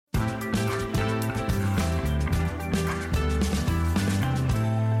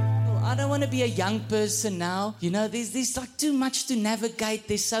want to be a young person now. You know, there's like too much to navigate.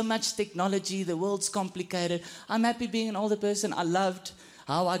 There's so much technology. The world's complicated. I'm happy being an older person. I loved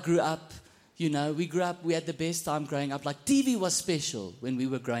how I grew up. You know, we grew up, we had the best time growing up. Like, TV was special when we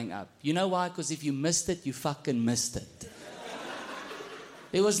were growing up. You know why? Because if you missed it, you fucking missed it.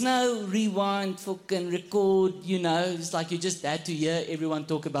 There was no rewind, fucking record, you know. It's like you just had to hear everyone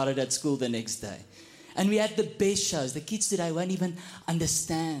talk about it at school the next day. And we had the best shows. The kids today won't even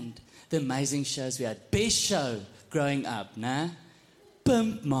understand the amazing shows we had. Best show growing up, nah?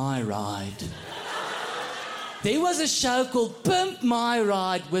 Pimp My Ride. There was a show called Pimp My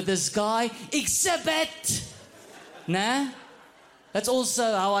Ride with this guy, Exhibit. Nah? That's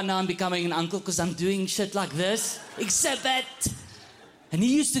also how I know I'm becoming an uncle, because I'm doing shit like this. Exhibit. And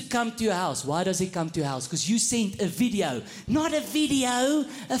he used to come to your house. Why does he come to your house? Because you sent a video. Not a video,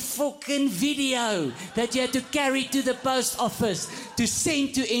 a fucking video that you had to carry to the post office to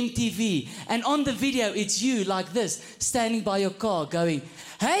send to MTV. And on the video, it's you like this, standing by your car going,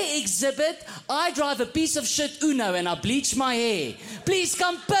 "Hey, Exhibit, I drive a piece of shit Uno and I bleach my hair. Please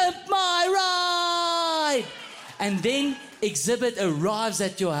come pimp my ride." And then Exhibit arrives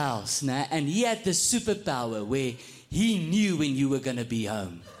at your house, nah? And he had the superpower where he knew when you were going to be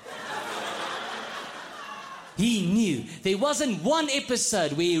home. He knew. There wasn't one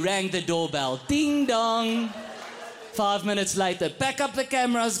episode where he rang the doorbell. Ding dong. 5 minutes later, back up the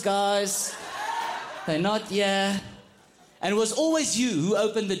cameras, guys. They're not here. And it was always you who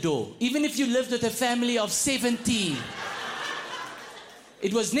opened the door. Even if you lived with a family of 17.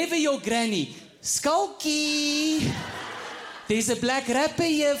 It was never your granny. "Schalky, there's a black rapper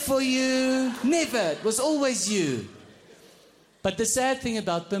here for you." Never. It was always you. But the sad thing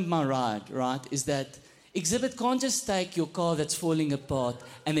about Pimp My Ride, right, is that Exhibit can't just take your car that's falling apart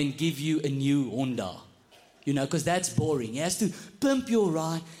and then give you a new Honda. You know, because that's boring. He has to pimp your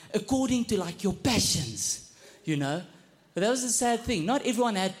ride according to, like, your passions, you know. But that was the sad thing. Not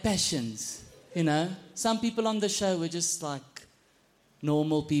everyone had passions, you know. Some people on the show were just, like,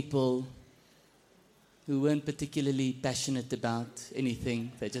 normal people who weren't particularly passionate about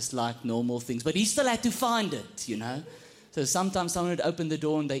anything. They just liked normal things. But he still had to find it, you know. So sometimes someone would open the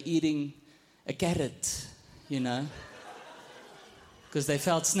door and they're eating a carrot, you know, because they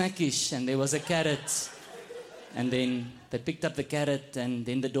felt snackish and there was a carrot. And then they picked up the carrot and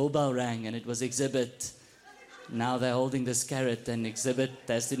then the doorbell rang and it was Exhibit. Now they're holding this carrot and Exhibit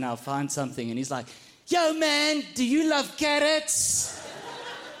has to now find something. And he's like, "Yo, man, do you love carrots?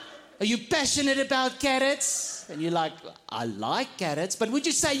 Are you passionate about carrots?" And you're like, "I like carrots, but would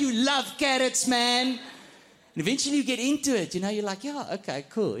you say you love carrots, man?" And eventually you get into it, you know, you're like, "Yeah, okay,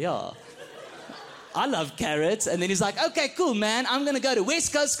 cool, yeah. I love carrots." And then he's like, "Okay, cool, man. I'm going to go to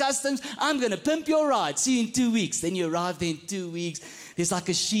West Coast Customs. I'm going to pimp your ride. See you in 2 weeks." Then you arrive there in 2 weeks. There's like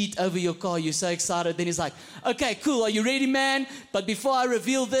a sheet over your car. You're so excited. Then he's like, "Okay, cool. Are you ready, man? But before I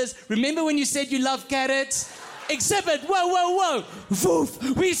reveal this, remember when you said you love carrots? Exhibit, whoa.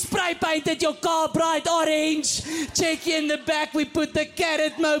 Woof, we spray painted your car bright orange. Check in the back, we put the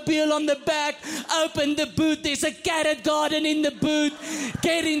carrot mobile on the back. Open the boot, there's a carrot garden in the boot.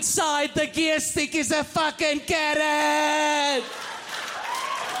 Get inside, the gear stick is a fucking carrot."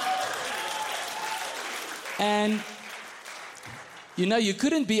 And, you know, you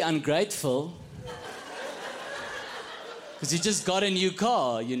couldn't be ungrateful. Because you just got a new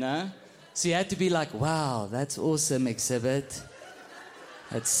car, you know. So you had to be like, "Wow, that's awesome, Exhibit.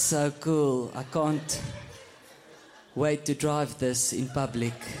 That's so cool. I can't wait to drive this in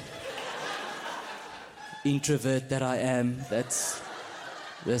public. Introvert that I am,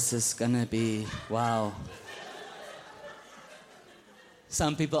 this is gonna be, wow."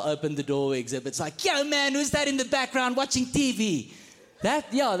 Some people open the door, Exhibit's like, "Yo, man, who's that in the background watching TV?"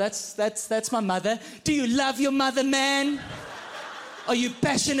 That's my mother. "Do you love your mother, man? Are you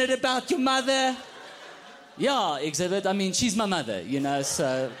passionate about your mother?" "Yeah, Exhibit. I mean, she's my mother, you know,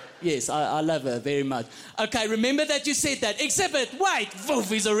 so yes, I love her very much." "Okay, remember that you said that." "Exhibit, wait." Woof,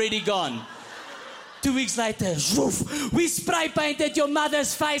 he's already gone. 2 weeks later, woof, we spray painted your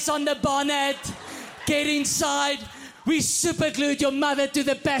mother's face on the bonnet. Get inside. We super glued your mother to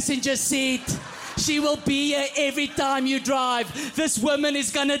the passenger seat. She will be here every time you drive. This woman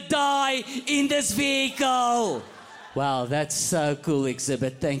is gonna die in this vehicle. Wow, that's so cool,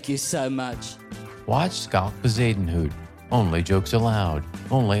 Exhibit. Thank you so much. Watch Schalk Bezuidenhout. Only jokes allowed.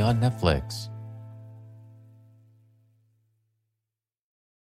 Only on Netflix.